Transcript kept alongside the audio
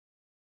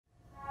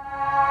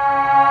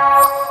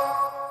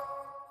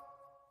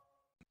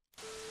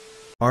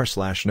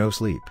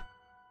r/NoSleep.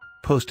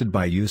 Posted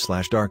by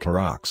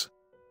u/Darkheroxx.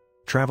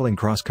 Traveling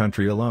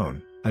cross-country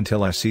alone,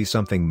 until I see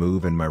something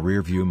move in my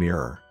rearview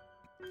mirror.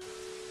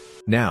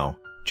 Now,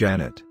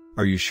 Janet,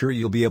 are you sure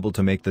you'll be able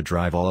to make the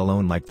drive all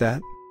alone like that?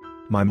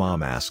 My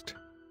mom asked.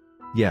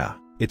 Yeah,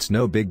 it's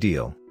no big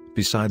deal,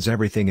 besides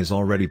everything is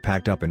already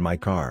packed up in my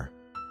car.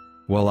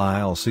 Well,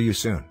 I'll see you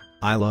soon,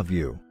 I love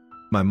you.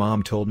 My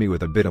mom told me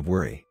with a bit of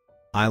worry.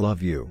 I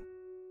love you.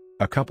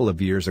 A couple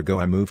of years ago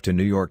I moved to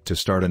New York to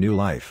start a new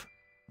life.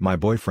 My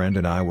boyfriend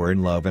and I were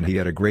in love and he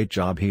had a great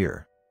job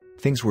here.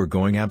 Things were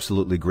going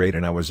absolutely great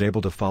and I was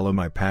able to follow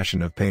my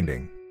passion of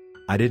painting.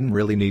 I didn't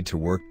really need to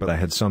work but I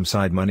had some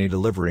side money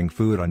delivering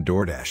food on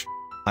DoorDash.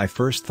 I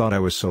first thought I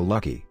was so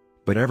lucky,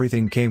 but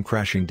everything came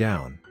crashing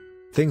down.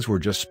 Things were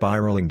just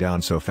spiraling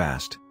down so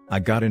fast. I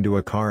got into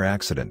a car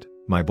accident,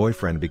 my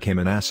boyfriend became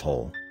an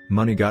asshole,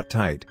 money got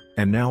tight,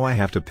 and now I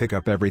have to pick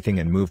up everything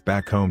and move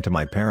back home to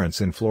my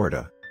parents in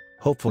Florida.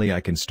 Hopefully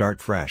I can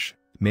start fresh,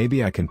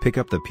 maybe I can pick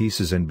up the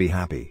pieces and be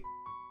happy.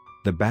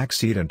 The back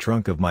seat and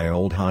trunk of my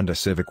old Honda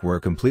Civic were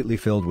completely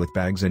filled with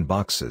bags and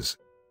boxes.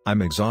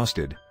 I'm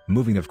exhausted,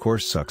 moving of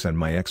course sucks and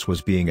my ex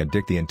was being a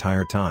dick the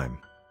entire time.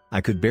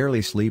 I could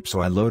barely sleep so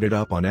I loaded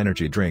up on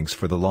energy drinks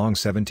for the long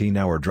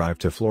 17-hour drive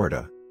to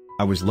Florida.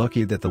 I was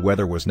lucky that the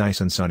weather was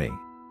nice and sunny.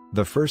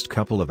 The first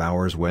couple of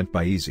hours went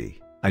by easy,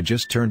 I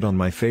just turned on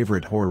my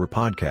favorite horror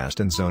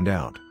podcast and zoned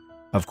out.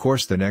 Of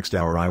course the next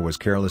hour I was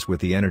careless with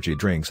the energy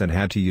drinks and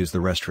had to use the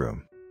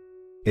restroom.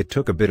 It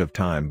took a bit of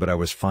time but I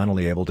was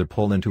finally able to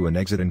pull into an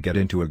exit and get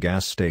into a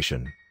gas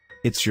station.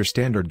 It's your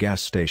standard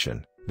gas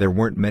station, there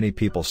weren't many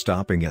people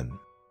stopping in.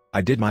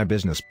 I did my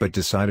business but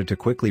decided to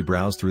quickly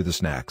browse through the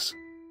snacks.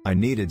 I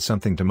needed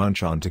something to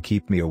munch on to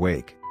keep me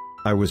awake.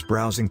 I was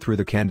browsing through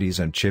the candies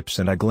and chips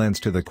and I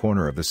glanced to the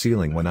corner of the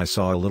ceiling when I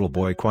saw a little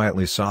boy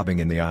quietly sobbing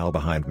in the aisle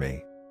behind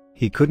me.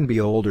 He couldn't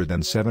be older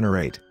than 7 or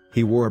 8,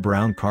 he wore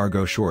brown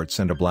cargo shorts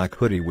and a black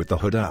hoodie with the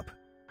hood up.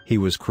 He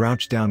was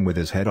crouched down with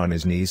his head on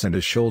his knees and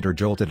his shoulder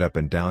jolted up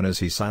and down as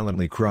he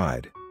silently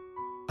cried.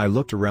 I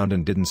looked around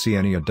and didn't see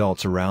any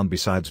adults around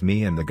besides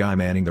me and the guy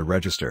manning the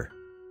register.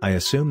 I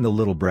assumed the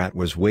little brat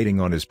was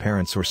waiting on his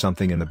parents or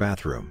something in the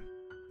bathroom.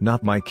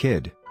 Not my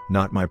kid,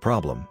 not my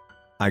problem.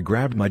 I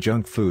grabbed my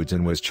junk foods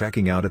and was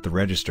checking out at the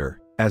register.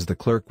 As the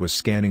clerk was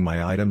scanning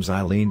my items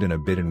I leaned in a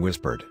bit and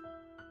whispered,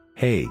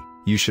 "Hey,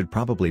 you should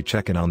probably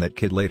check in on that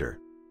kid later."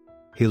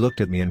 He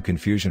looked at me in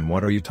confusion.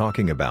 "What are you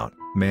talking about,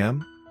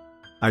 ma'am?"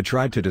 I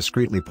tried to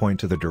discreetly point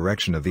to the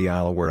direction of the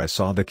aisle where I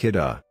saw the kid,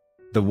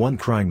 the one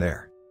crying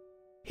there.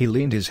 He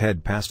leaned his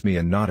head past me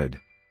and nodded.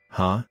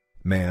 "Huh,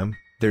 ma'am,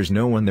 there's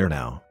no one there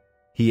now,"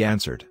 he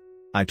answered.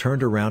 I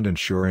turned around and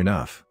sure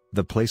enough,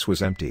 the place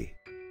was empty.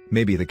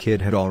 Maybe the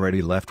kid had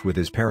already left with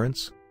his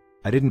parents?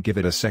 I didn't give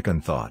it a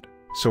second thought,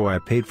 so I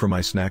paid for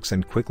my snacks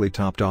and quickly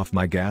topped off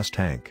my gas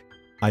tank.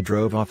 I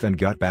drove off and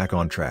got back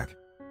on track.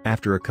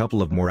 After a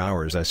couple of more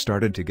hours I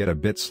started to get a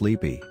bit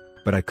sleepy,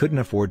 but I couldn't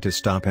afford to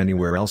stop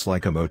anywhere else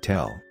like a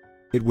motel.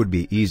 It would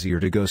be easier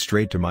to go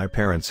straight to my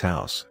parents'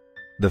 house.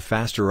 The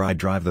faster I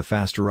drive the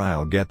faster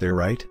I'll get there,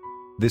 right?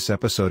 This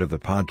episode of the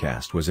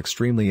podcast was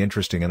extremely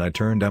interesting and I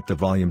turned up the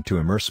volume to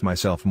immerse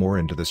myself more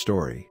into the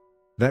story.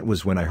 That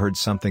was when I heard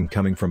something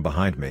coming from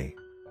behind me.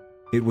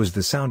 It was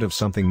the sound of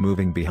something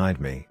moving behind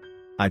me.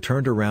 I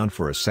turned around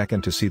for a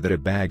second to see that a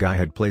bag I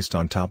had placed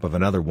on top of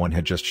another one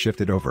had just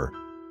shifted over.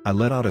 I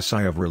let out a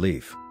sigh of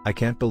relief. I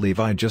can't believe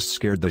I just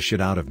scared the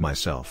shit out of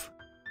myself.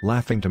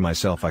 Laughing to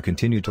myself I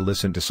continued to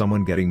listen to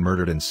someone getting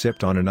murdered and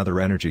sipped on another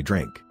energy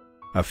drink.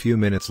 A few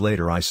minutes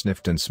later I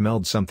sniffed and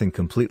smelled something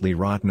completely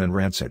rotten and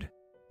rancid.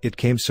 It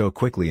came so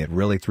quickly it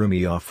really threw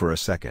me off for a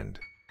second.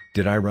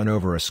 Did I run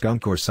over a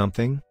skunk or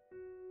something?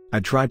 I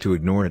tried to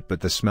ignore it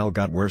but the smell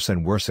got worse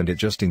and worse and it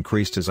just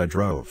increased as I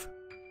drove.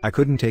 I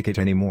couldn't take it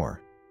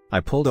anymore. I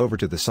pulled over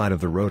to the side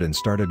of the road and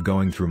started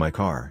going through my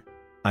car.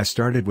 I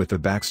started with the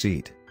back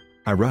seat.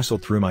 I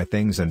rustled through my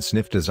things and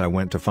sniffed as I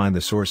went to find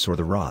the source or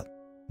the rot.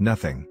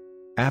 Nothing.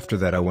 After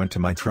that I went to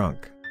my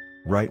trunk.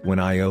 Right when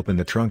I opened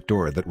the trunk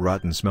door that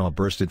rotten smell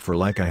bursted for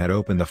like I had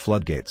opened the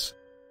floodgates.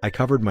 I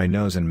covered my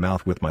nose and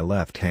mouth with my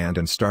left hand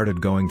and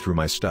started going through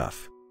my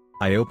stuff.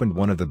 I opened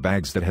one of the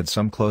bags that had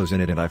some clothes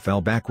in it and I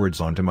fell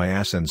backwards onto my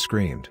ass and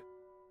screamed.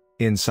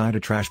 Inside a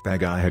trash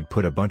bag I had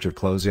put a bunch of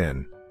clothes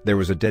in, there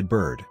was a dead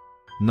bird.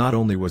 Not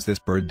only was this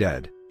bird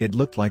dead, it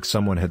looked like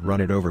someone had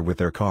run it over with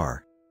their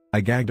car.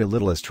 I gagged a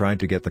little as tried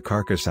to get the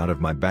carcass out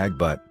of my bag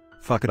but,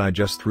 fuck it, I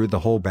just threw the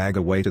whole bag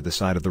away to the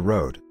side of the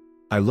road.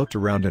 I looked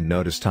around and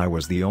noticed I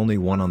was the only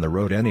one on the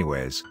road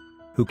anyways.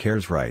 Who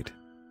cares, right?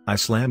 I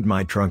slammed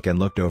my trunk and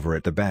looked over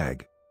at the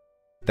bag.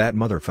 That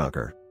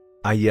motherfucker.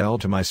 I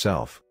yelled to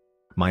myself.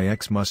 My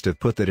ex must have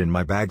put that in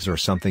my bags or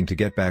something to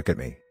get back at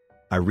me.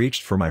 I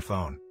reached for my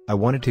phone. I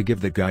wanted to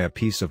give the guy a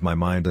piece of my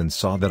mind and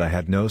saw that I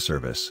had no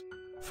service.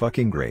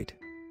 Fucking great.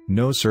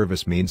 No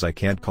service means I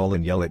can't call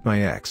and yell at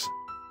my ex.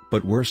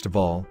 But worst of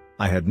all,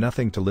 I had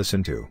nothing to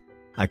listen to.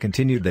 I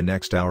continued the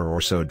next hour or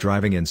so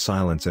driving in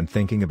silence and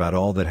thinking about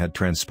all that had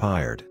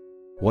transpired.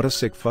 What a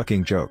sick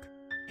fucking joke.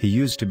 He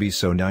used to be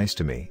so nice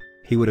to me,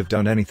 he would have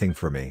done anything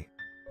for me.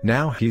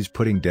 Now he's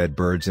putting dead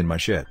birds in my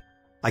shit.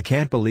 I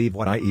can't believe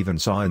what I even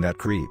saw in that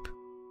creep.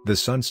 The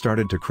sun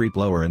started to creep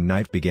lower and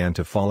night began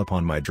to fall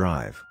upon my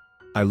drive.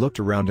 I looked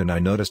around and I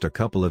noticed a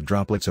couple of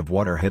droplets of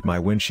water hit my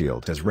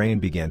windshield as rain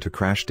began to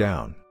crash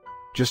down.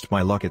 Just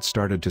my luck, it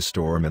started to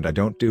storm and I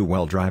don't do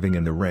well driving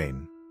in the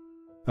rain.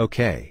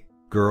 Okay,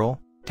 girl,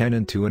 10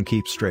 and 2 and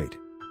keep straight.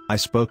 I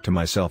spoke to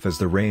myself as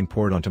the rain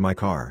poured onto my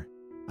car.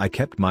 I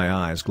kept my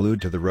eyes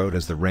glued to the road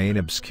as the rain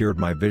obscured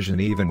my vision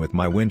even with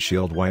my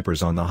windshield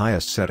wipers on the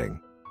highest setting.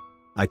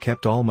 I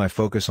kept all my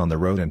focus on the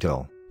road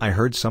until I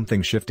heard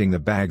something shifting the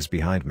bags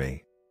behind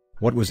me.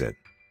 What was it?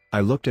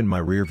 I looked in my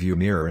rearview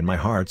mirror and my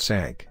heart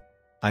sank.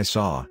 I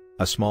saw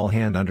a small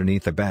hand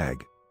underneath the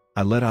bag.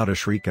 I let out a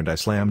shriek and I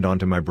slammed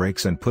onto my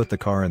brakes and put the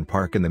car in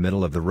park in the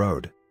middle of the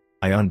road.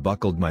 I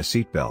unbuckled my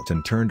seatbelt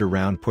and turned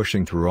around,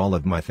 pushing through all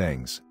of my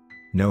things.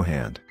 No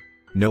hand.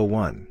 No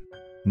one.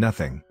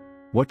 Nothing.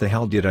 What the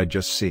hell did I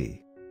just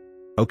see?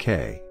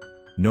 Okay.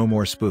 No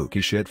more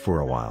spooky shit for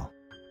a while.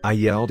 I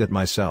yelled at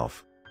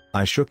myself.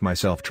 I shook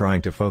myself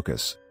trying to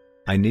focus.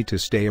 I need to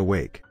stay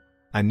awake.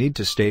 I need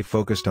to stay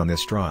focused on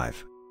this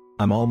drive.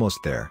 I'm almost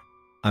there.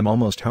 I'm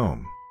almost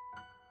home.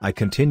 I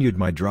continued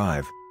my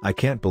drive. I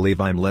can't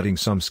believe I'm letting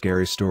some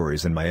scary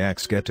stories and my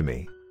ex get to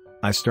me.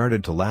 I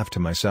started to laugh to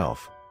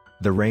myself.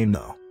 The rain,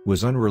 though,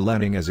 was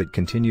unrelenting as it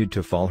continued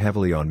to fall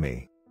heavily on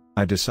me.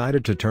 I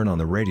decided to turn on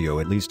the radio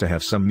at least to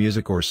have some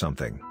music or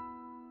something.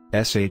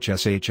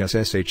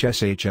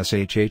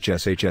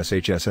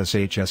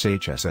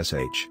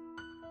 SHSHSSHSHSHSHSHSHSHSHSHSH.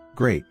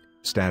 Great,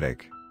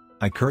 static.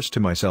 I cursed to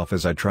myself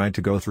as I tried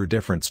to go through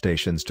different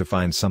stations to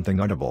find something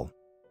audible.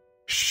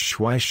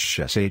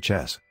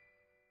 SHSHS.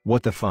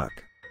 What the fuck?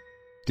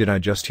 Did I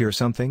just hear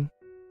something?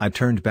 I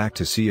turned back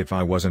to see if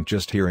I wasn't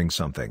just hearing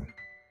something.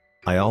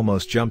 I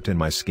almost jumped in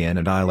my skin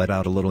and I let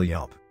out a little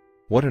yelp.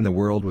 What in the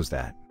world was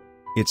that?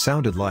 It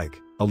sounded like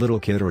a little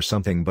kid or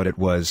something, but it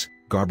was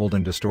garbled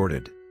and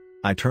distorted.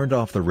 I turned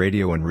off the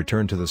radio and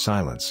returned to the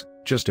silence.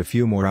 Just a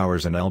few more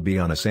hours and I'll be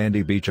on a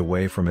sandy beach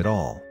away from it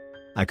all.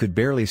 I could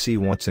barely see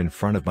what's in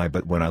front of me,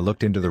 but when I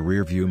looked into the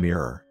rearview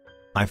mirror,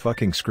 I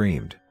fucking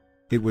screamed.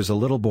 It was a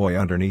little boy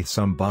underneath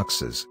some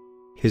boxes.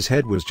 His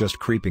head was just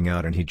creeping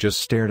out and he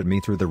just stared at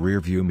me through the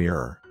rearview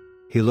mirror.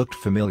 He looked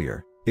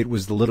familiar. It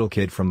was the little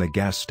kid from the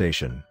gas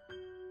station.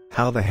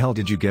 How the hell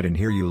did you get in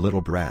here, you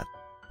little brat?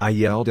 I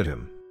yelled at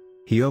him.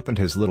 He opened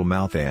his little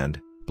mouth and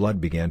blood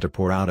began to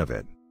pour out of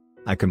it.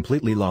 I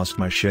completely lost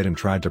my shit and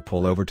tried to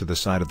pull over to the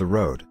side of the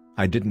road.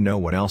 I didn't know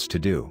what else to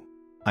do.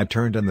 I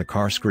turned and the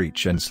car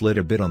screeched and slid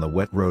a bit on the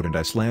wet road and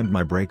I slammed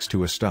my brakes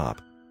to a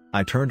stop.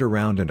 I turned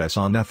around and I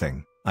saw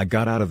nothing. I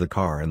got out of the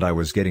car and I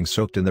was getting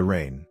soaked in the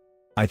rain.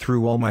 I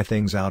threw all my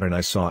things out and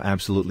I saw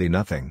absolutely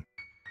nothing.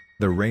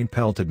 The rain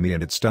pelted me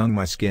and it stung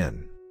my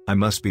skin. I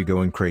must be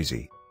going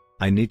crazy.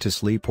 I need to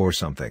sleep or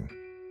something.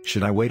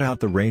 Should I wait out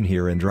the rain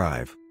here and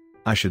drive?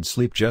 I should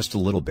sleep just a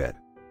little bit.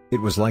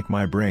 It was like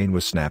my brain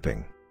was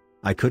snapping.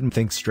 I couldn't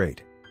think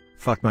straight.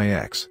 Fuck my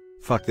ex,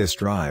 fuck this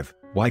drive,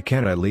 why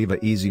can't I live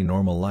a easy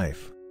normal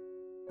life?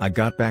 I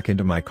got back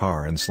into my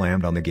car and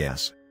slammed on the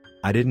gas.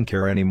 I didn't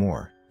care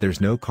anymore. There's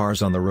no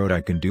cars on the road,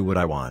 I can do what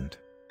I want.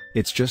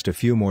 It's just a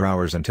few more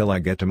hours until I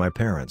get to my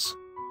parents.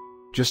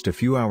 Just a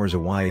few hours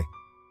away.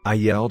 I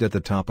yelled at the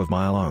top of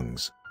my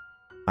lungs.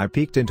 I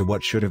peeked into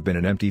what should have been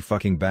an empty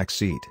fucking back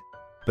seat.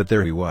 But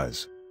there he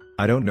was.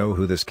 I don't know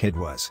who this kid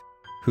was.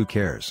 Who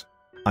cares?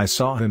 I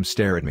saw him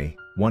stare at me.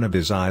 One of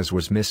his eyes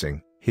was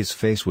missing, his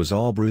face was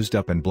all bruised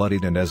up and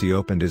bloodied, and as he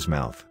opened his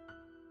mouth,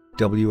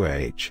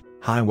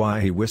 hi,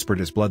 why, he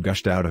whispered as blood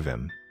gushed out of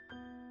him.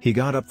 He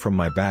got up from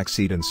my back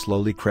seat and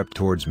slowly crept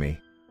towards me.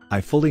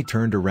 I fully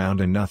turned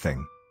around and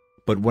nothing.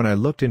 But when I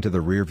looked into the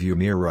rearview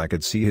mirror I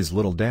could see his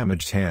little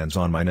damaged hands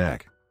on my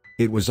neck.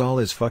 It was all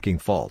his fucking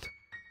fault.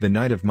 The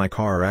night of my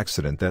car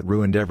accident that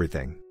ruined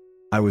everything.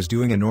 I was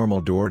doing a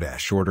normal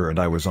DoorDash order and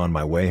I was on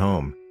my way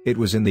home. It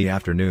was in the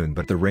afternoon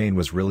but the rain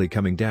was really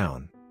coming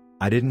down.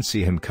 I didn't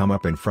see him come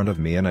up in front of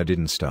me and I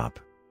didn't stop.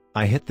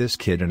 I hit this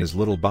kid and his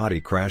little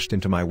body crashed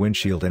into my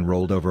windshield and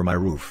rolled over my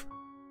roof.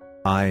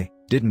 I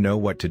didn't know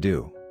what to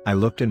do. I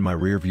looked in my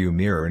rearview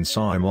mirror and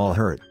saw him all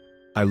hurt.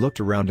 I looked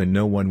around and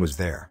no one was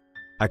there.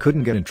 I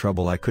couldn't get in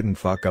trouble, I couldn't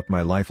fuck up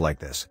my life like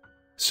this.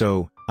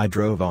 So, I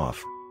drove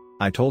off.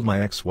 I told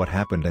my ex what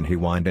happened and he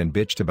whined and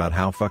bitched about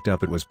how fucked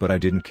up it was, but I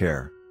didn't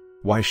care.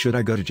 Why should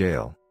I go to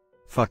jail?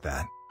 Fuck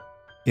that.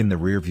 In the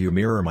rearview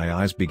mirror my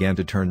eyes began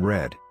to turn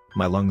red,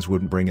 my lungs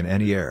wouldn't bring in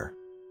any air.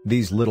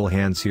 These little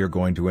hands here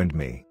going to end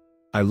me.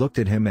 I looked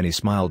at him and he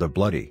smiled a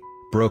bloody,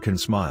 broken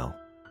smile.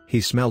 He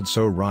smelled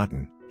so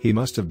rotten, he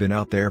must have been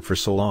out there for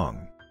so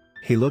long.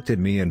 He looked at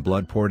me and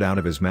blood poured out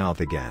of his mouth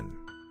again.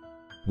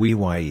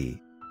 Why?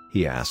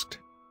 He asked.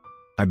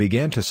 I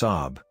began to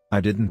sob.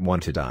 I didn't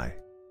want to die.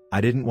 I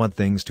didn't want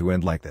things to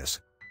end like this.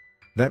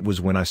 That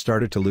was when I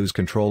started to lose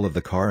control of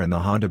the car and the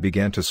Honda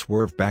began to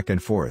swerve back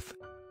and forth.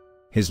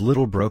 His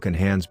little broken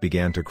hands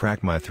began to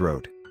crack my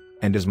throat.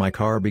 And as my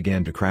car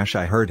began to crash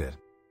I heard it.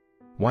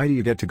 Why do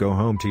you get to go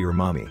home to your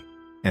mommy?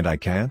 And I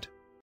can't?